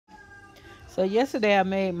So yesterday I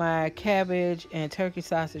made my cabbage and turkey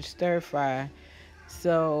sausage stir fry.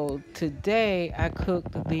 So today I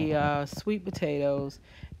cooked the sweet potatoes,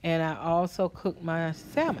 and I also cooked my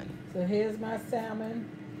salmon. So here's my salmon.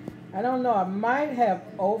 I don't know, I might have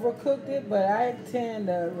overcooked it, but I tend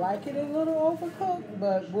to like it a little overcooked,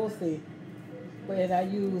 but we'll see. But I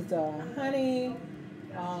used honey,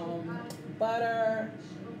 butter,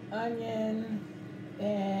 onion,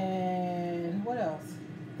 and what else?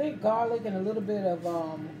 I think garlic and a little bit of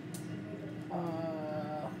hold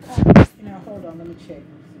on, let me check.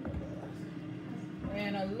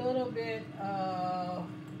 And a little bit of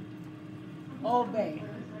Old Bay,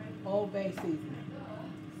 Old Bay seasoning.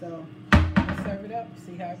 So let's serve it up,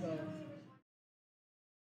 see how it goes.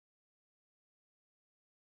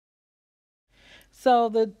 So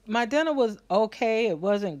the my dinner was okay. It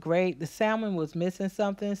wasn't great. The salmon was missing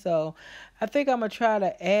something. So I think I'm gonna try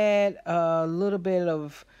to add a little bit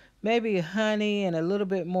of maybe honey and a little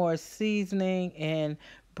bit more seasoning and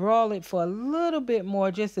broil it for a little bit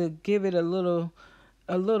more just to give it a little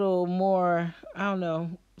more, I don't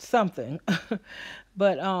know, something.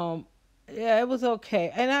 But yeah, it was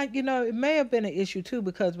okay. And it may have been an issue too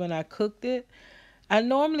because when I cooked it, I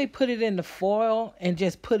normally put it in the foil and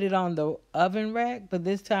just put it on the oven rack, but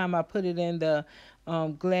this time I put it in the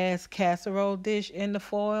glass casserole dish in the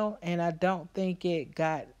foil, and I don't think it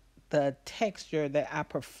got the texture that I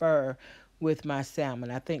prefer with my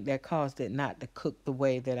salmon. I think that caused it not to cook the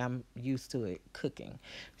way that I'm used to it cooking.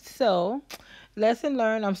 So, lesson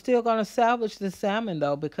learned. I'm still going to salvage the salmon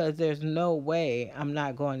though because there's no way I'm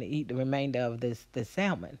not going to eat the remainder of the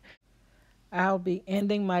salmon. I'll be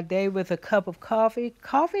ending my day with a cup of coffee.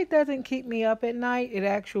 Coffee doesn't keep me up at night, it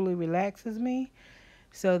actually relaxes me.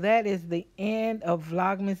 So that is the end of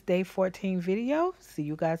Vlogmas Day 14 video. See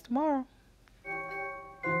you guys tomorrow.